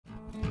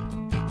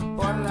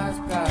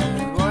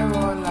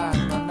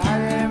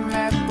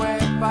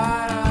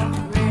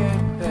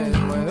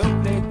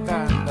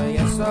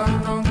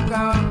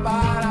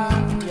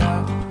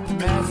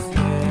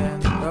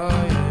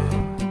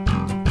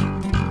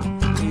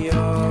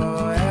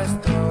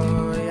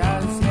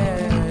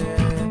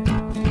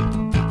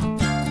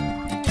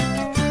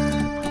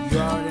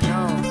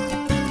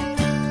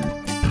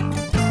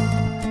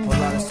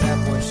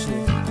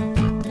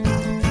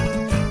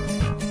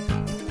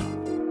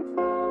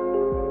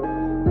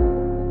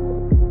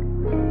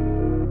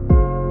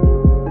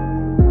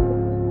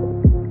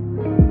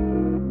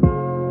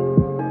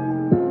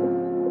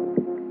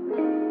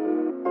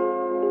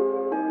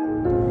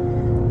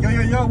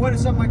Yo, what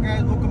is up, my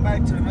guys? Welcome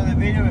back to another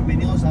video.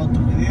 Bienvenidos a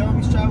otro video,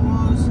 mis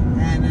chavos.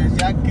 And as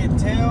y'all can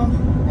tell,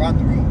 we're on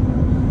the road.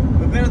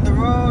 We've been on the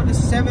road. It's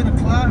 7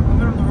 o'clock. We've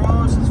been on the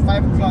road since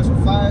 5 o'clock. So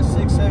 5,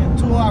 6, 7,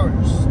 2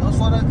 hours. 2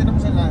 horas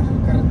tenemos en la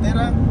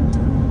carretera.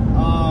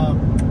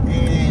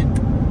 And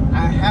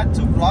I had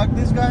to vlog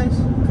this, guys,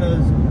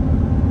 because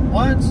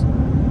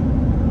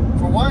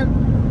for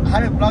one, I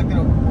haven't vlogged in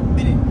a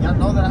minute. Y'all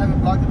know that I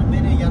haven't vlogged in a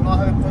minute. Y'all know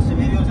I haven't posted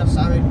videos. Y'all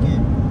saben que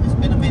it's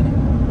been a minute.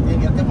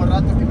 Ya tengo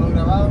rato que no he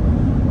grabado.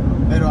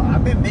 Pero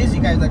I've been busy,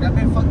 guys. Like, I've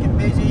been fucking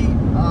busy.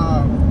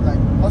 Like,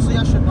 most of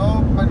y'all should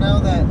know by now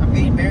that I'm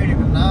getting married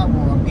in not.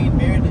 Well, I'm getting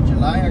married in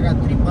July. I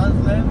got 3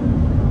 months left.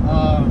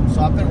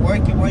 So I've been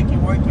working.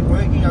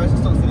 A veces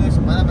hasta los fines de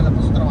semana me la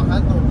paso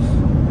trabajando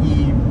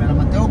y me la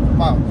mantengo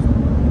ocupado.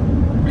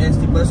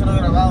 Por eso no he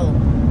grabado.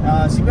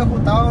 Sí me he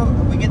juntado.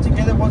 We get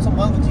together once a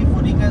month with Team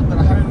Foringas, but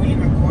I haven't really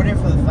recorded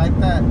for the fact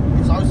that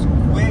it's always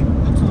quick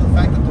due to the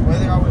fact that the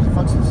weather always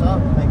fucks us up,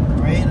 like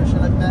rain or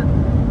shit like that.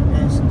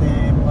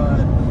 But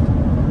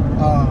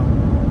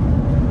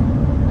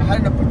I had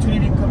an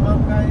opportunity to come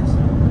up, guys.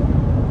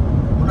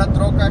 Una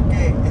troca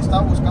que he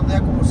estado buscando ya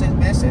como 6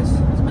 meses.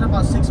 It's been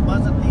about 6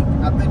 months, I think.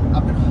 I've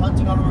been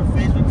hunting all over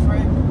Facebook for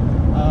it.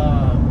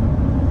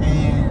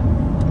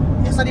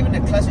 And it's not even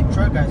a classic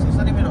truck, guys. It's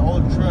not even an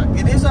old truck.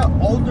 It is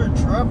an older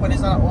truck, but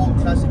it's not an old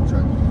classic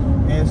truck.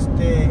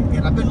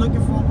 And I've been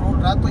looking for them por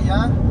un rato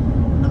ya.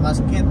 Nomás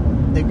que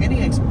they're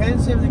getting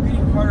expensive, they're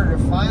getting harder to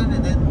find,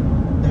 and then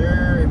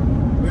they're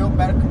in real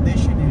bad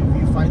condition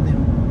if you find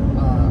them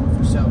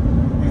for sale.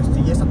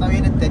 Y esta está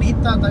bien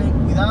enterita, está bien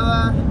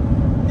cuidada,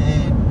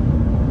 and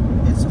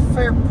it's a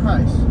fair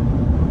price.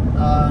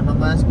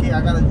 Nomás que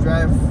I gotta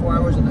drive 4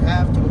 hours and a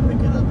half to go pick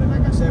it up. And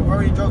like I said, we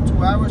already drove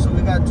 2 hours, so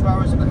we got 2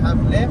 hours and a half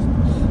left.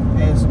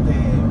 And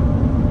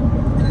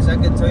as I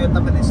can tell you, está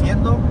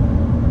amaneciendo.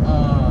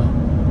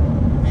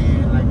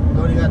 And like,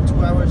 we only got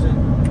 2 hours and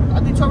I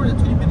think 2 hours and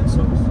 20 minutes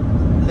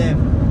left.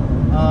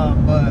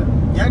 But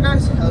yeah,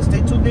 guys,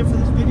 stay tuned in for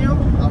this video.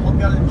 I hope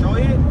y'all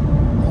enjoy it.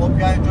 I hope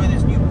y'all enjoy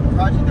this new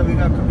project that we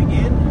got coming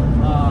in.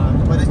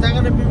 But it's not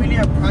gonna be really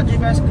a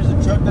project, guys, because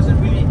the truck doesn't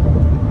really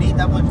need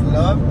that much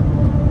love.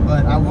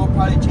 But I will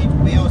probably change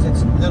wheels and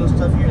some little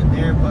stuff here and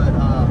there. But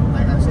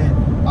like I said,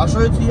 I'll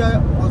show it to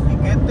you once we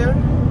get there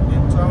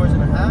in 2 hours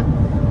and a half.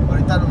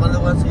 Ahorita nomás les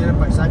voy a enseñar el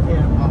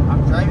paisaje while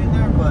I'm driving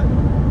there. But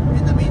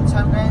in the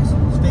meantime, guys,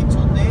 stay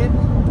tuned in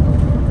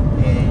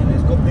and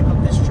let's go pick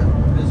up this truck.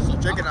 So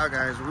check it out,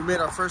 guys. We made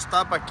our first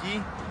stop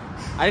aquí.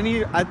 I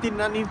did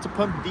not need to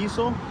pump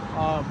diesel,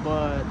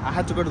 but I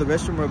had to go to the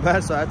restroom real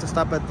bad, so I had to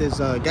stop at this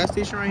gas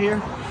station right here.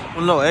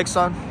 One little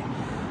Exxon.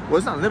 Well,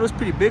 it's not little, it's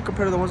pretty big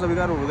compared to the ones that we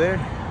got over there.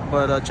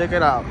 But check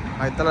it out.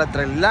 Ahí está la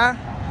trailer.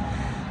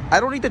 I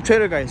don't need the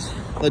trailer, guys.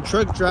 The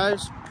truck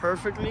drives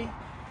perfectly.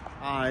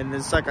 And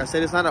it's like I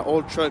said, it's not an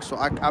old truck, so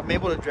I'm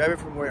able to drive it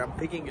from where I'm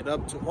picking it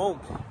up to home.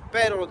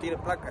 Pero no tiene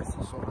placas,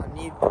 so I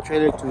need the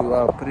trailer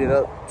to put it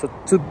up, so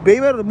to be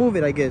able to move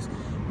it, I guess.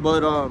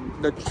 But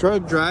the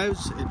truck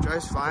drives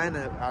fine.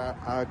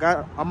 I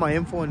got all my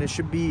info, and it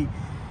should be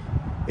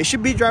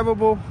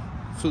drivable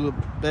to the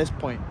best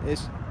point.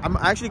 I'm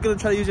actually gonna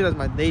try to use it as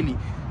my daily.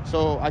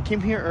 So I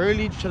came here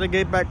early to try to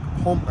get back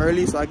home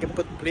early so I can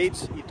put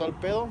plates y todo el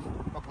pedo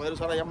para poder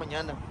usarla ya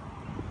mañana.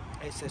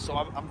 So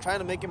I'm trying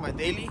to make it my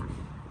daily.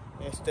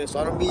 So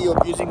I don't be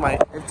abusing my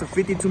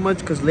F-250 too much,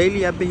 because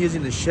lately I've been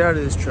using the shit out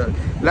of this truck.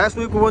 Last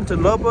week we went to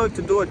Lubbock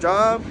to do a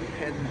job,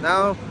 and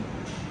now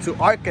to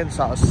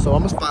Arkansas. So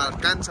vamos para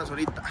Arkansas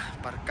ahorita,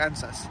 para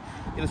Arkansas.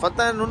 Y nos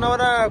faltan 1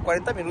 hora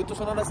 40 minutos,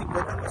 1 hora 50.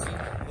 Like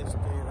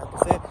I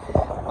said,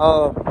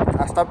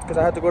 I stopped because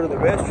I had to go to the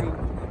restroom,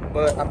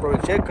 but I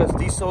aproveché because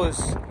diesel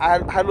is, I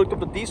had looked up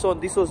the diesel, and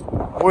diesel is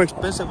more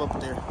expensive up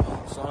there.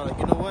 So I'm like,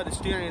 you know what, it's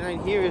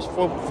 $3.99 here, it's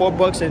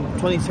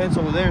 $4.20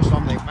 over there. So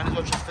I'm like, might as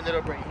well just fill it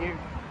up right here,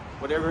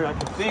 whatever I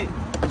can fit.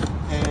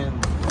 And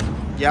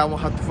yeah, I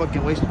won't have to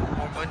fucking waste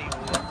more money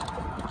over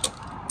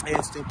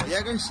there. But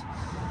yeah, guys,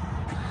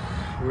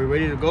 we're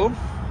ready to go.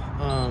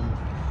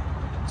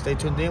 Stay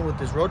tuned in with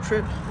this road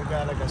trip. We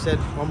got, like I said,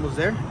 almost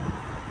there.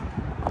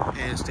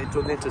 And stay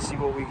tuned in to see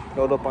what we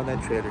load up on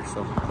that trailer.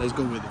 So let's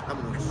go with it.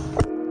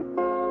 Vámonos.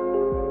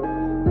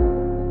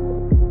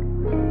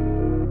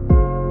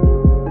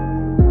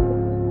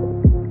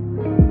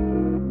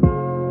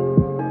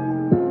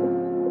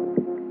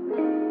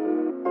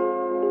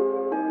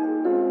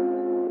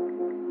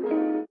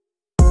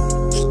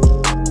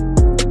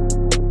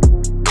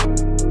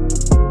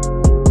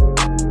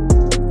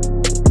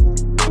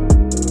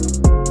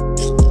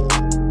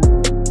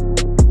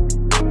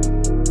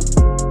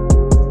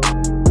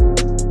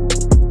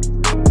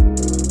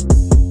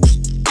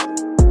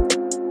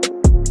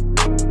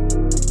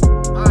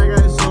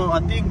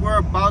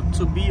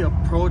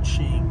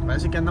 approaching.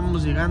 Parece que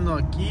andamos llegando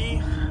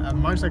aquí.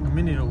 Mark's like a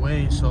minute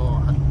away,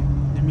 so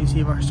let me see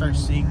if I start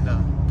seeing the.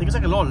 I think it's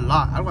like a little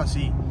lot, algo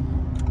así.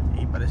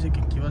 Y parece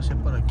que aquí va a ser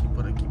por aquí,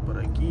 por aquí, por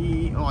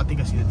aquí. Oh, I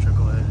think I see the truck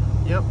over there.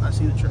 Yep, I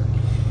see the truck.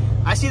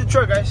 I see the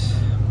truck, guys.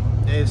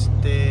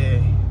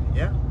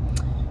 Yeah.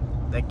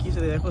 De aquí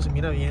de lejos se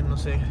mira bien, no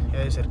sé, ya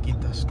de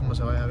cerquitas cómo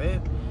se vaya a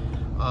ver.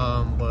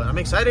 But I'm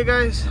excited,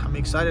 guys. I'm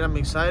excited.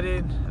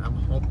 I'm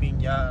hoping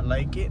y'all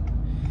like it.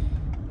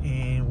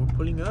 And we're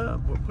pulling up.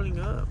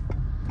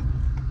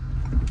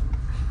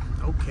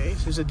 Okay,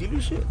 so it's a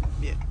dealership?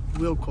 Yeah,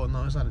 real cool.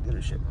 No, it's not a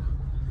dealership.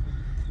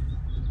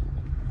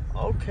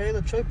 Okay,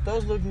 the truck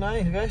does look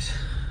nice, guys.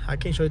 I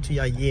can't show it to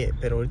y'all yet,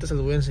 pero ahorita se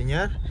los voy a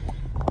enseñar.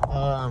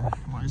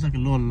 There's like a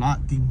little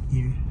lot thing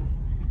here.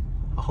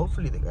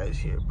 Hopefully the guy's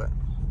here, but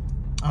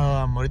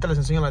ahorita les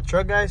enseño la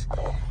truck, guys.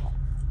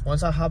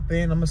 Once I hop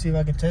in, I'm gonna see if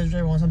I can test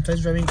drive. Once I'm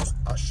test driving,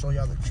 I'll show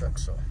y'all the truck.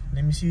 So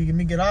let me see, let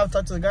me get off,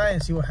 talk to the guy,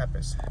 and see what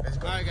happens. Let's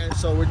go. All right, guys.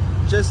 So we're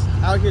just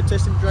out here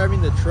testing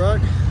driving the truck.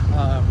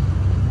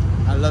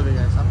 I love it,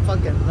 guys. I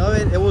fucking love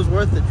it. It was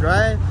worth the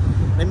drive.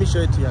 Let me show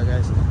it to y'all,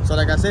 guys. So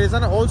like I said, it's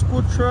not an old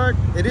school truck.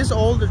 It is an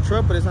older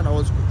truck, but it's not an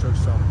old school truck.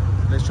 So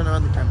let's turn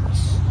around the cameras.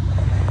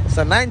 It's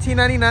a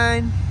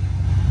 1999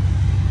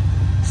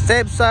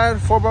 step side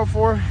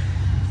 4x4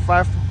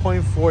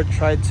 5.4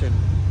 Triton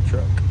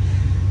truck.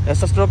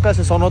 Estas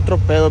trocas son otro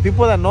pedo.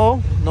 People that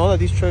know that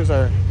these trucks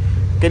are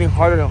getting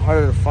harder and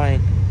harder to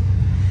find.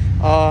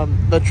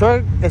 The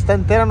truck está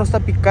entera, no está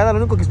picada. Lo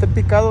único que está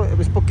picado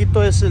es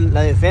poquito es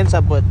la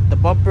defensa, but the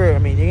bumper, I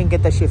mean, you can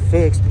get that shit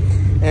fixed.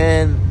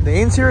 And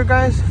the interior,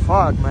 guys,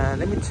 fuck, man,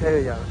 let me tell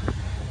you,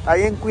 está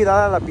bien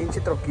cuidada la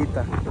pinche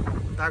troquita.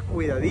 Está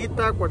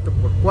cuidadita,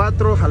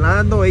 4x4,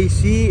 jalando,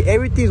 AC,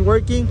 everything's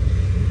working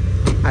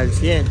al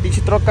 100.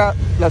 Pinche troca,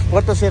 las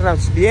puertas cierran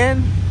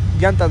bien,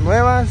 llantas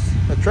nuevas.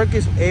 The truck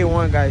is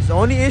A1, guys. The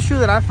only issue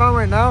that I found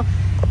right now,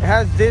 it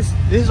has this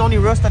is the only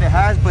rust that it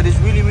has, but it's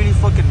really, really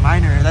fucking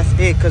minor, and that's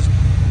it. Because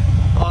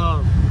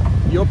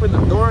you open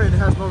the door and it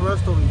has no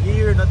rust over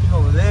here, nothing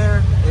over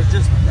there. It's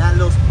just that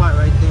little spot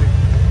right there.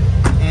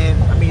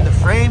 And I mean, the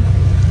frame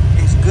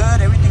is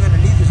good, everything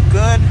underneath is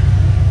good.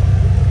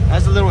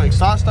 Has a little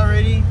exhaust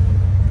already,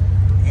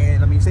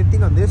 and I mean, same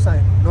thing on this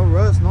side. No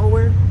rust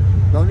nowhere.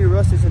 The only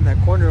rust is in that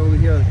corner over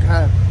here of the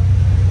cab.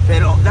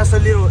 Pero that's a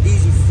little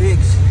easy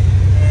fix.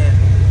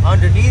 And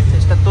underneath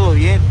está todo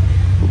bien.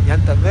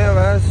 Llantas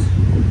nuevas.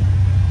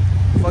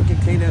 Fucking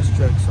clean ass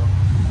truck. So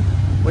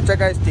what you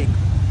guys think?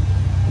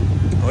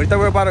 Ahorita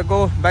we're about to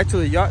go back to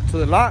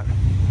the lot,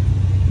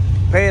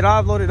 pay it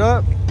off, load it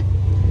up,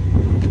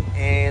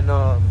 and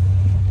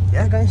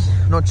yeah, guys.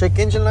 No check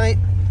engine light.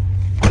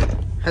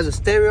 Has a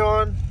stereo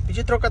on.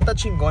 Pinche troca está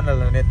chingona,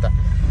 la neta.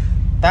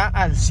 Está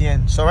al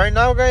 100. So right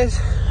now, guys,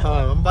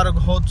 I'm about to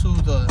go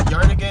to the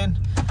yard again,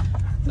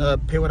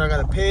 pay what I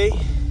gotta pay,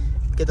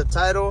 get the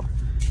title,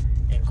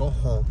 and go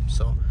home.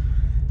 So,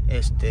 I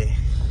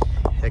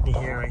can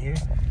hear right here.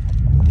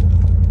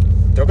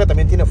 Troca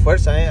también tiene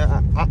fuerza,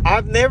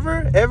 I've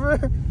never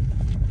ever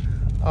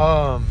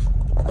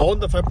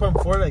owned the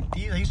 5.4 like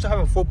these. I used to have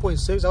a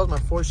 4.6. That was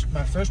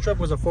my first truck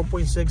was a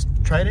 4.6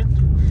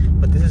 Trident,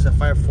 but this is a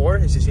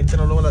 5.4 y se siente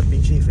luego la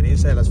pinche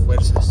diferencia de las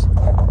fuerzas.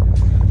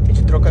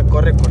 Pinche troca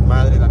corre con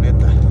madre, la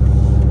neta.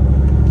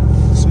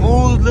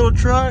 Smooth little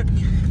truck,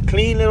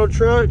 clean little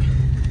truck.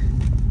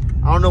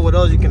 I don't know what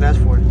else you can ask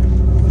for.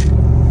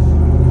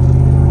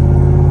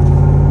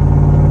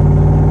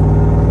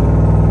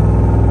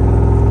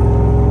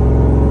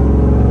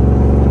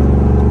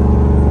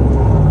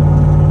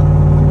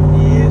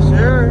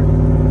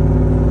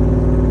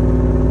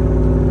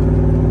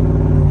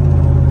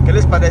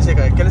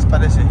 ¿Qué les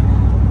parece?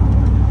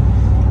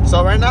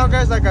 So right now,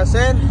 guys, like I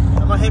said,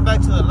 I'm gonna head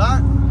back to the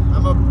lot.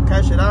 I'm gonna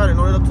cash it out and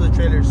load it up to the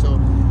trailer. So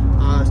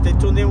stay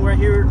tuned in right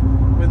here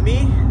with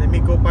me. Let me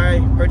go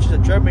purchase a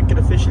truck, make it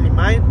officially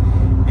mine,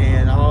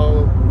 and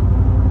I'll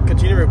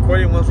continue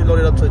recording once we load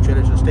it up to the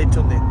trailer. So stay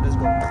tuned in. Let's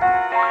go.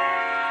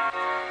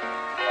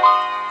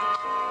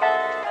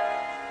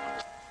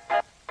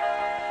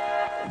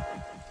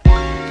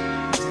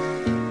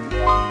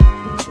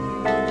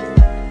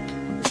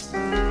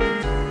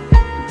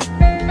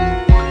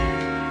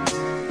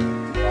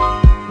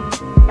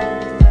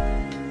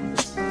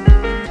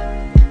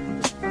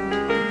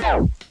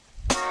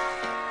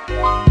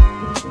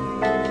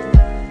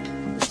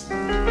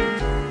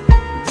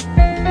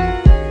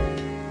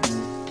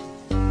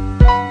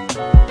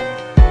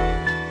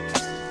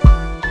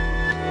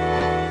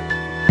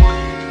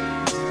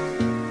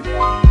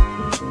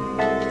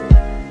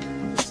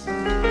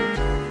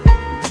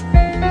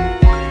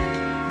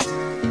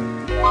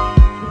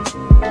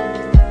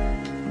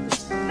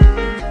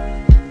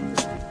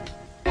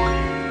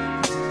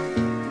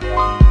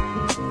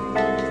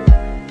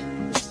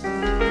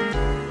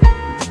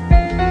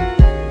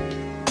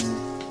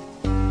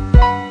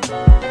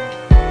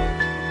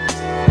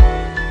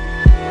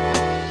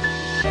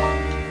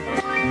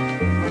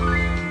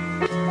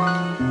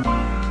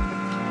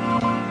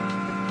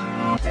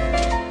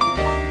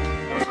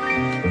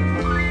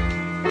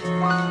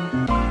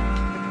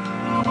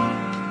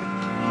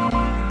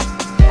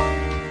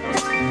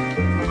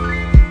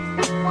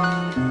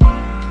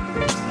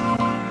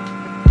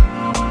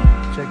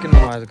 Chequen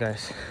nomás,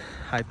 guys.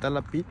 Ahí está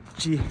la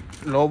pinche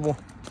Lobo.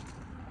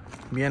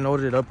 Bien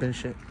loaded up and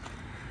shit.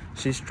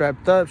 She's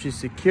strapped up, she's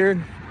secured.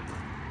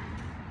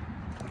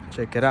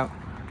 Check it out.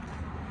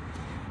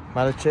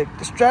 About to check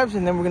the straps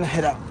and then we're gonna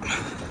head out.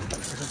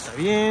 Eso está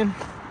bien.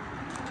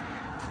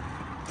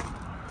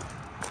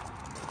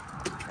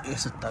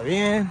 Eso está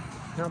bien.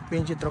 No,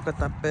 pinche troca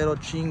está pero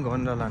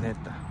chingona, la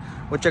neta.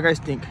 What you guys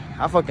think?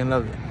 I fucking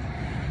love it.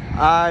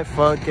 I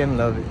fucking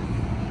love it.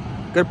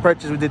 Good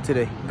purchase we did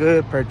today.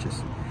 Good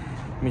purchase.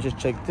 Let me just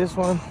check this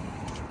one.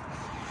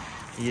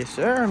 Yes,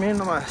 sir. Miren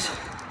nomás.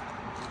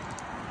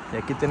 Y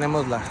aquí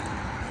tenemos la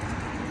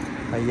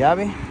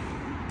llave.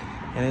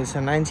 And it's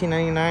a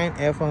 1999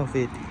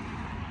 F-150.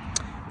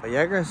 But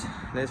yeah, guys,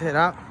 let's head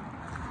out.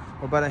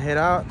 We're about to head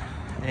out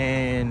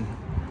and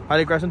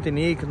probably grab something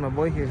to eat because my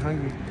boy here is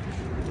hungry.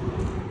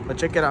 But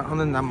check it out.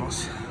 ¿Dónde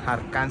andamos?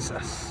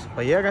 Arkansas.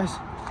 But yeah, guys,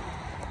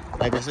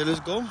 like I said,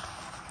 let's go.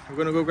 We're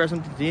gonna go grab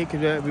something to eat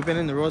because we've been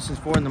in the road since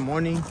 5 in the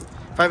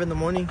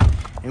morning,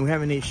 and we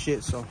haven't ate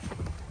shit. So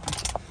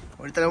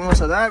ahorita le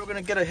vamos a dar. We're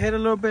gonna get ahead a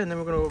little bit, and then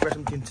we're gonna go grab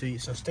something to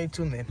eat. So stay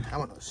tuned in.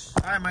 Vámonos.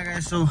 All right, my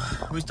guys. So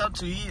we stopped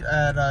to eat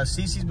at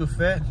Cici's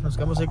buffet. Nos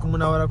quedamos ahí como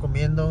una hora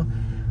comiendo.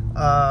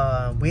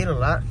 We ate a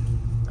lot.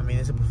 I mean,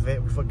 it's a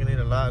buffet. We fucking ate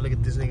a lot. Look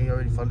at this nigga. He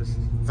already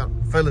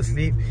fell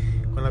asleep.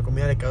 Con la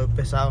comida le quedó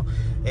pesado.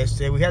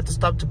 We had to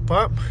stop to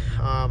pump.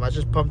 I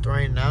just pumped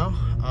right now.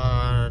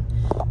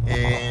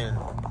 And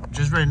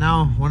just right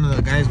now, one of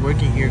the guys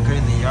working here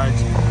cutting the yards,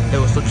 le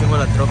gustó chingo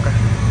la troca.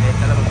 Ahí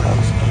está la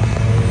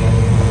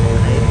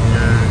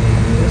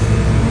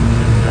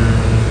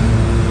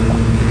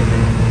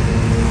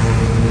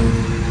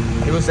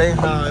He was saying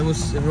how it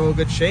was in real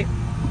good shape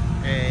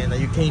and that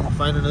you can't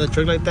find another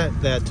truck like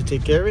that to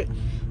take care of it.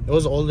 It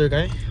was an older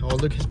guy,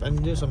 older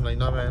Hispanic dude, so I'm like,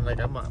 no man,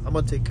 like I'm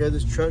gonna take care of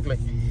this truck, like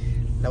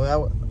la voy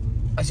a,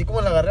 así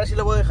como la agarré, así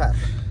la voy a dejar.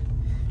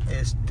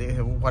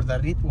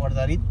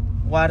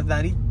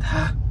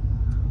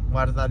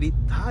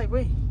 Guardarita, ay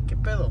güey, qué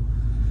pedo.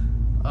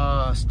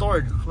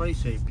 Stored, what do you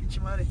say, pinche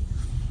madre.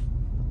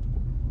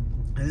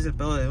 Ese es el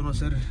pedo de uno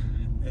ser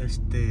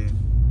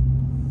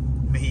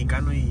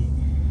mexicano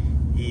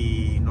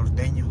y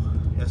norteño.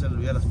 Ya se le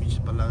olvidan las pinches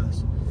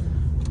palabras.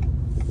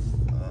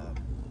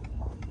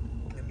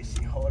 Let me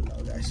see, hold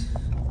on, guys.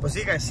 Pues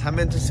sí, guys, I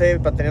meant to say,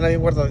 para tenerla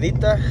bien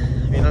guardadita,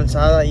 bien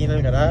alzada ahí en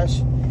el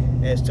garage.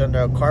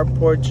 Under a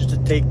carport just to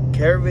take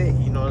care of it.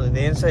 You know,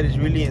 the inside is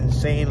really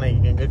insane, like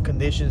in good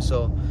condition.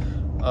 So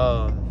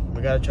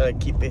we gotta try to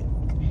keep it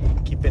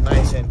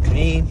nice and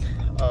clean.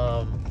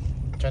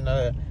 Try not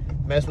to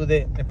mess with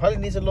it. It probably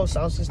needs a low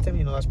sound system.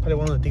 You know, that's probably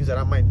one of the things that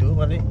I might do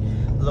on it.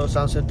 A low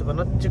sound system, but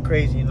nothing too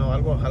crazy. You know,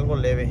 algo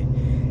leve.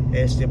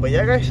 But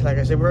yeah, guys, like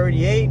I said, we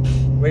already ate.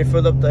 We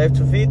filled up the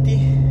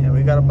F-250, and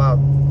we got about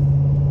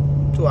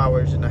 2.5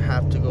 hours to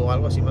go.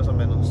 Algo así más o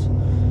menos.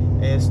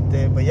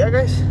 But yeah,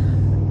 guys.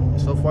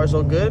 So far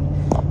so good.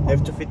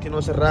 F-250 no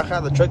se raja.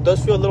 The truck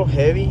does feel a little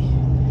heavy,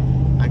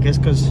 I guess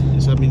because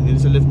it's a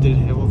lifted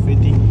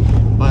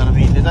F-150, but I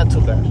mean it's not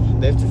too bad.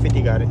 The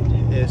F-250 got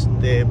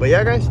it. But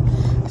yeah, guys,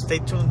 stay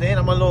tuned in.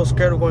 I'm a little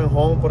scared of going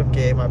home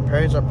porque my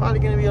parents are probably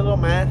gonna be a little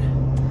mad,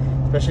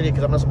 especially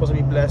because I'm not supposed to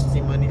be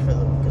blasting money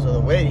because of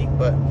the wedding.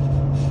 But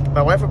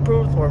my wife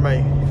approved, or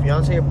my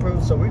fiance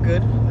approved, so we're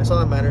good. That's all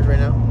that matters right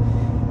now.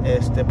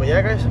 But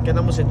yeah, guys, aquí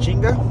andamos en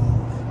chinga.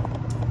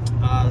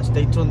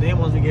 Stay tuned in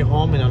once we get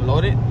home and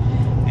unload it,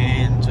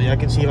 and so y'all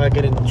can see if I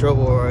get in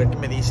trouble or qué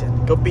me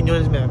dicen, qué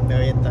opiniones me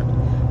avientan.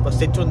 But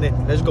stay tuned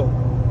in. Let's go.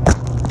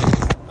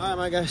 Alright,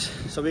 my guys,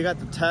 so we got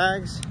the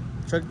tags,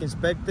 truck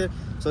inspected.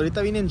 So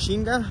ahorita vine en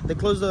chinga. They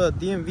closed the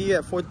DMV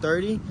at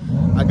 4:30.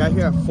 I got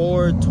here at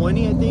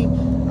 4:20, I think.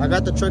 I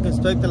got the truck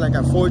inspected like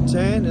at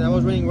 4:10, and I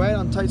was running right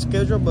on tight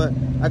schedule, but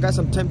I got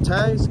some temp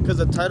tags because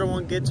the title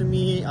won't get to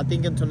me, I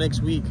think, until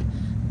next week.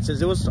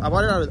 Since I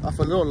bought it off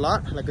a little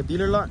lot, like a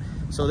dealer lot,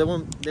 so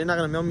they're not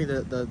gonna mail me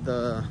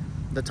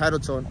the title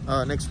till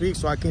next week,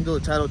 so I can't do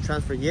the title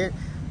transfer yet.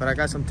 But I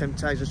got some temp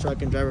tags just so I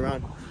can drive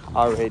around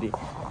already.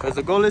 Cause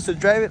the goal is to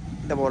drive it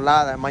de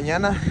volada.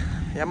 Mañana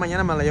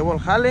me la llevo al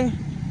jale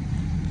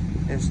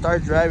and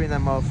start driving that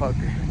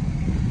motherfucker.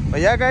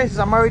 But yeah, guys,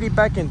 I'm already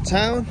back in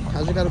town. I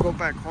just gotta go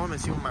back home and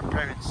see what my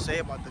parents say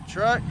about the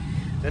truck.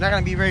 They're not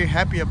gonna be very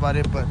happy about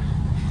it, but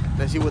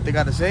let's see what they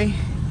gotta say.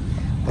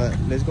 But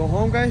let's go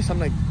home, guys. I'm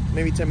like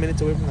maybe 10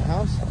 minutes away from the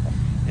house,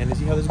 and let's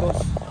see how this goes.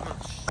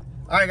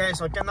 Alright, guys,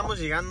 so aquí andamos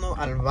llegando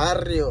al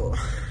barrio.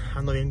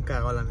 Ando bien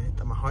cagado, la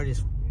neta. My heart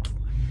is...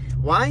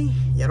 Why?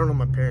 Yeah, I don't know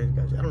my parents,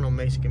 guys. I don't know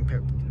Mexican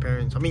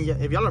parents. I mean, yeah,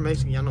 if y'all are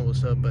Mexican, y'all know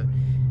what's up, but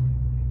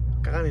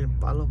cagan el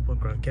palo por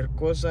cualquier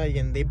cosa,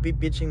 and they be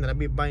bitching that I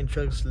be buying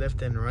trucks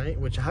left and right,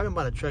 which I haven't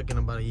bought a truck in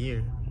about a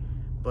year.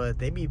 But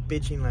they be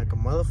bitching like a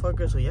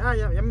motherfucker. So ya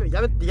me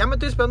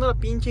estoy esperando la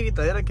pinche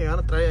gritadera que van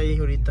a traer ahí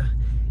ahorita.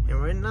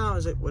 And right now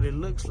is what it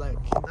looks like.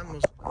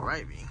 Estamos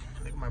arriving.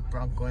 Look at my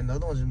Bronco, and the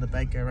other one's in the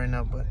backyard right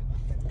now, but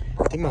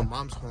I think my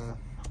mom's home.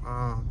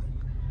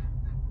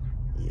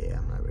 Yeah,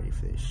 I'm not ready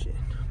for this shit.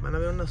 Van a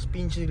ver unos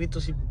pinches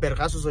gritos y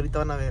pergazos ahorita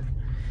van a ver.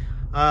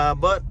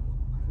 But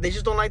they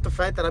just don't like the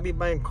fact that I be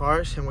buying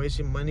cars and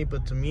wasting money.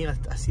 But to me, I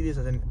see this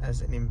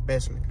as an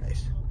investment,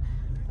 guys.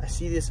 I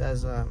see this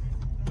as a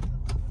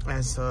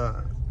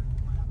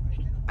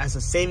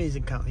savings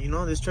account. You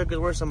know, this truck is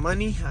worth some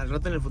money. Al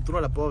rato en el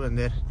futuro la puedo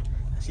vender.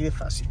 Así de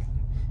fácil.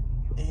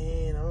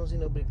 And I don't see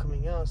nobody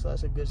coming out, so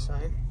that's a good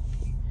sign.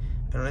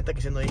 Pero neta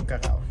que siendo bien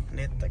cagado.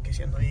 Neta que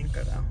siendo bien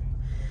cagado.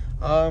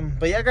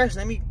 But yeah, guys,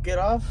 let me get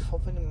off.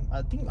 Hopefully,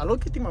 I think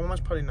my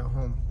mom's probably not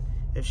home.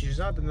 If she's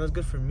not, then that's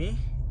good for me.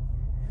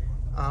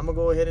 I'm gonna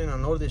go ahead and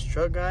unload this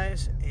truck,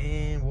 guys,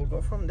 and we'll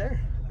go from there.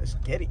 Let's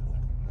get it.